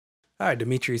Hi,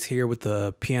 Dimitri's here with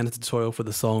the piano tutorial for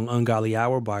the song Ungodly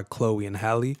Hour by Chloe and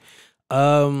Halle.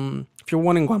 If you're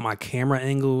wondering why my camera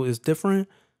angle is different,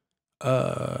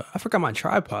 I forgot my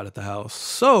tripod at the house.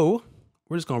 So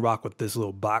we're just gonna rock with this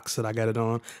little box that I got it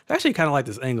on. I actually kind of like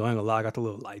this angle. I ain't gonna lie, I got the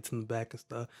little lights in the back and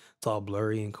stuff. It's all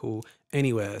blurry and cool.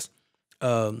 Anyways,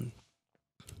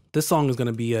 this song is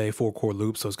gonna be a 4-chord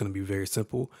loop, so it's gonna be very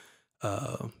simple.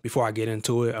 Before I get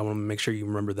into it, I want to make sure you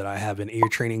remember that I have an ear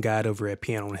training guide over at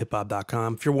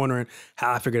pianoandhiphop.com. If you're wondering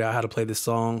how I figured out how to play this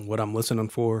song, what I'm listening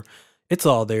for, it's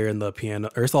all there in the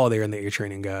it's all there in the ear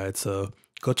training guide. So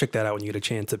go check that out when you get a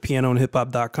chance at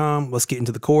pianoandhiphop.com. Let's get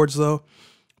into the chords though.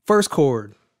 First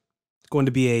chord, it's going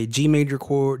to be a G major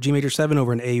chord, G major 7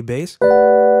 over an A bass.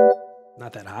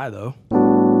 Not that high though.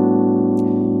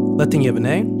 Left hand you have an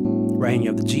A, right hand you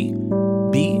have the G,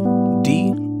 B, D,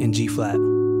 and G flat.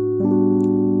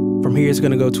 From here, it's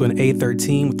going to go to an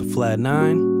A13 with the flat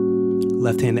 9,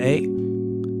 left hand A,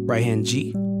 right hand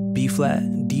G, B flat,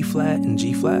 D flat, and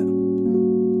G flat.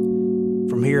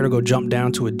 From here, it'll go jump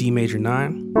down to a D major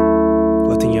 9,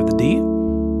 left hand you have the D,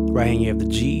 right hand you have the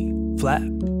G, flat,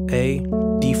 A,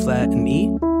 D flat, and E.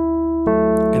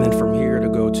 And then from here,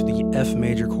 it'll go to the F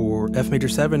major chord, F major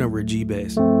 7 over a G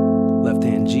bass, left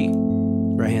hand G,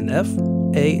 right hand F,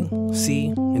 A, C,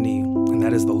 and E. And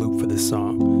that is the loop for this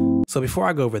song. So before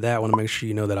I go over that, I want to make sure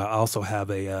you know that I also have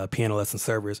a piano lesson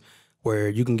service where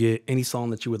you can get any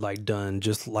song that you would like done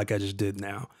just like I just did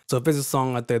now. So if there's a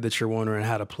song out there that you're wondering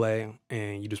how to play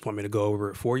and you just want me to go over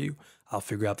it for you, I'll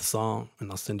figure out the song and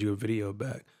I'll send you a video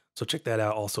back. So check that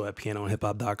out also at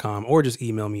pianoandhiphop.com or just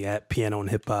email me at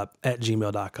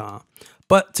pianoandhiphop@gmail.com.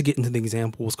 But to get into the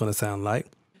example, what's going to sound like.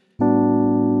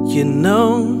 You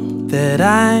know that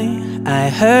I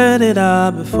heard it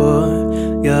all before.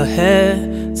 You're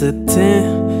hesitant,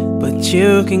 but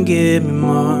you can give me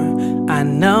more. I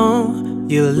know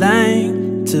you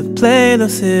like to play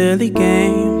those silly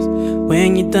games.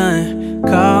 When you're done,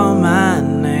 call my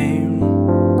name.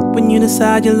 When you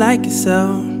decide you like it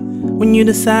so, when you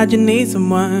decide you need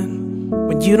someone,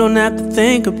 when you don't have to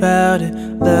think about it.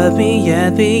 Love me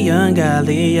at the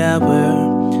ungodly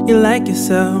hour. You like it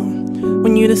so,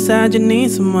 when you decide you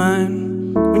need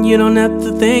someone, when you don't have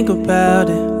to think about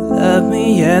it. Love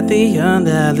me at the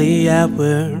ungodly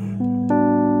hour.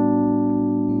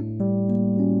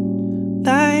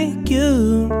 Like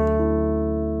you.